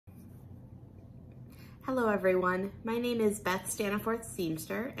Hello everyone, my name is Beth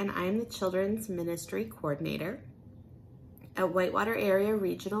Staniforth-Seamster and I am the Children's Ministry Coordinator at Whitewater Area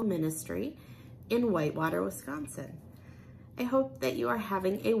Regional Ministry in Whitewater, Wisconsin. I hope that you are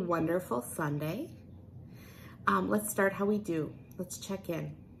having a wonderful Sunday. Let's start how we do. Let's check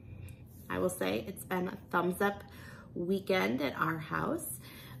in. I will say it's been a thumbs up weekend at our house.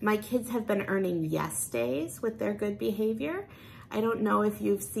 My kids have been earning yes days with their good behavior. I don't know if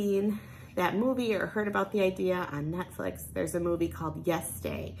you've seen that movie or heard about the idea on Netflix. There's a movie called Yes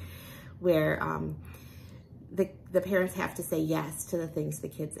Day where the parents have to say yes to the things the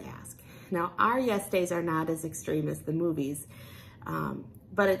kids ask. Now, our yes days are not as extreme as the movies,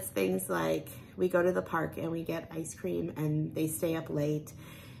 but it's things like we go to the park and we get ice cream and they stay up late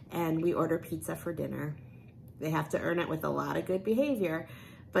and we order pizza for dinner. They have to earn it with a lot of good behavior,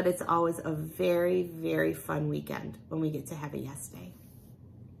 but it's always a very, very fun weekend when we get to have a yes day.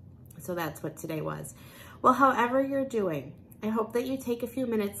 So that's what today was. Well, however you're doing, I hope that you take a few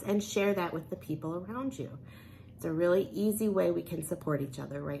minutes and share that with the people around you. It's a really easy way we can support each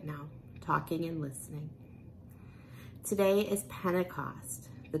other right now, talking and listening. Today is Pentecost.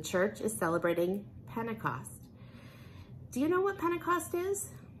 The church is celebrating Pentecost. Do you know what Pentecost is?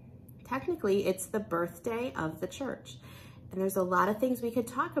 Technically, it's the birthday of the church. And there's a lot of things we could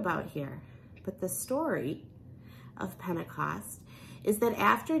talk about here. But the story of Pentecost is that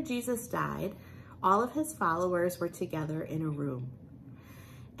after Jesus died, all of his followers were together in a room.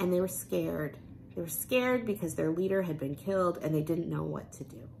 And they were scared. They were scared because their leader had been killed and they didn't know what to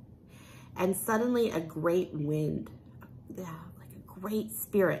do. And suddenly a great wind, like a great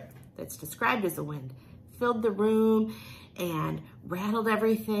spirit that's described as a wind, filled the room and rattled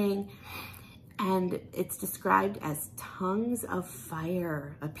everything. And it's described as tongues of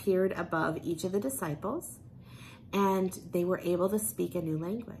fire appeared above each of the disciples, and they were able to speak a new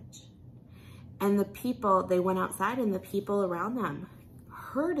language. And the people, they went outside and the people around them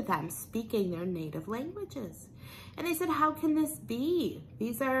heard them speaking their native languages. And they said, how can this be?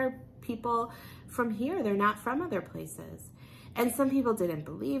 These are people from here. They're not from other places. And some people didn't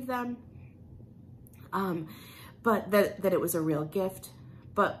believe them, but that it was a real gift.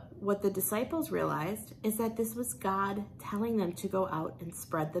 But what the disciples realized is that this was God telling them to go out and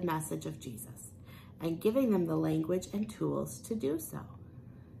spread the message of Jesus and giving them the language and tools to do so.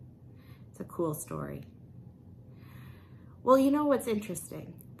 It's a cool story. Well, you know what's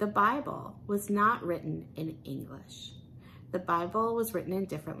interesting? The Bible was not written in English. The Bible was written in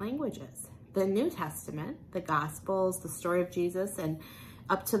different languages. The New Testament, the Gospels, the story of Jesus, and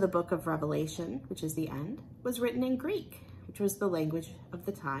up to the book of Revelation, which is the end, was written in Greek, which was the language of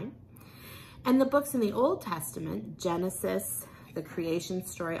the time. And the books in the Old Testament, Genesis, the creation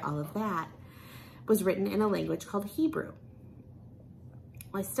story, all of that, was written in a language called Hebrew.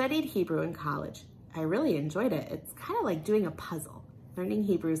 Well, I studied Hebrew in college. I really enjoyed it. It's kind of like doing a puzzle. Learning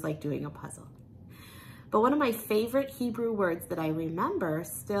Hebrew is like doing a puzzle. But one of my favorite Hebrew words that I remember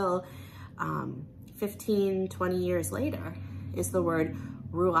still 15, 20 years later is the word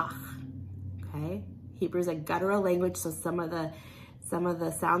ruach, okay? Hebrew is a guttural language, so some of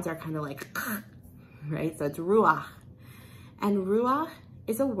the sounds are kind of like, right? So it's ruach. And ruach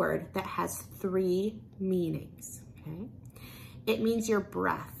is a word that has 3 meanings, okay? It means your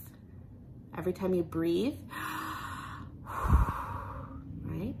breath. Every time you breathe,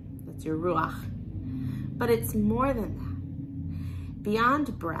 right? That's your ruach. But it's more than that.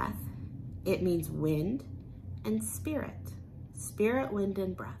 Beyond breath, it means wind and spirit. Spirit, wind,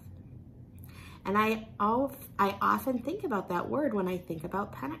 and breath. And I often think about that word when I think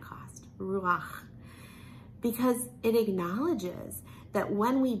about Pentecost, ruach, because it acknowledges that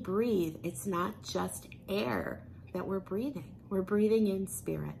when we breathe, it's not just air that we're breathing. We're breathing in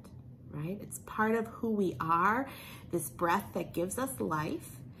spirit, right? It's part of who we are, this breath that gives us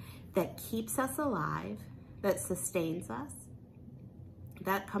life, that keeps us alive, that sustains us.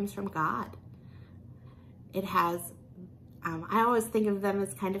 That comes from God. It has, I always think of them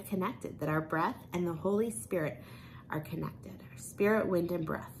as kind of connected, that our breath and the Holy Spirit are connected. Our spirit, wind, and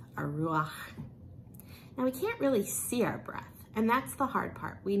breath, our ruach. Now, we can't really see our breath, and that's the hard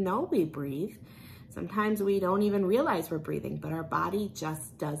part. We know we breathe. Sometimes we don't even realize we're breathing, but our body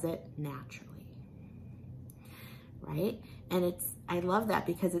just does it naturally, right? And I love that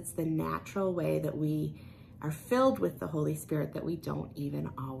because it's the natural way that we are filled with the Holy Spirit that we don't even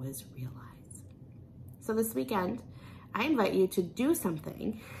always realize. So this weekend, I invite you to do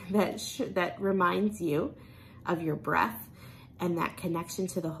something that reminds you of your breath and that connection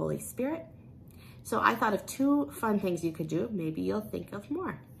to the Holy Spirit. So I thought of 2 fun things you could do. Maybe you'll think of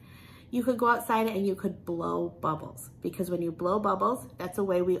more. You could go outside and you could blow bubbles, because when you blow bubbles, that's a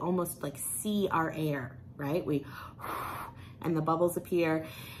way we almost like see our air, right? And the bubbles appear,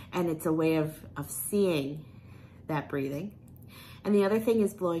 and it's a way of seeing that breathing. And the other thing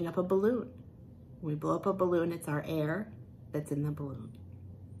is blowing up a balloon. When we blow up a balloon, it's our air that's in the balloon.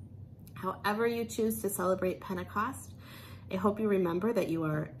 However you choose to celebrate Pentecost, I hope you remember that you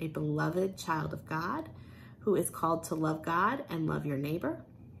are a beloved child of God who is called to love God and love your neighbor.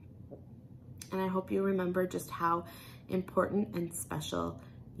 And I hope you remember just how important and special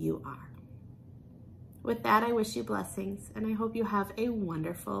you are. With that, I wish you blessings, and I hope you have a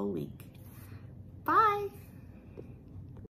wonderful week. Bye.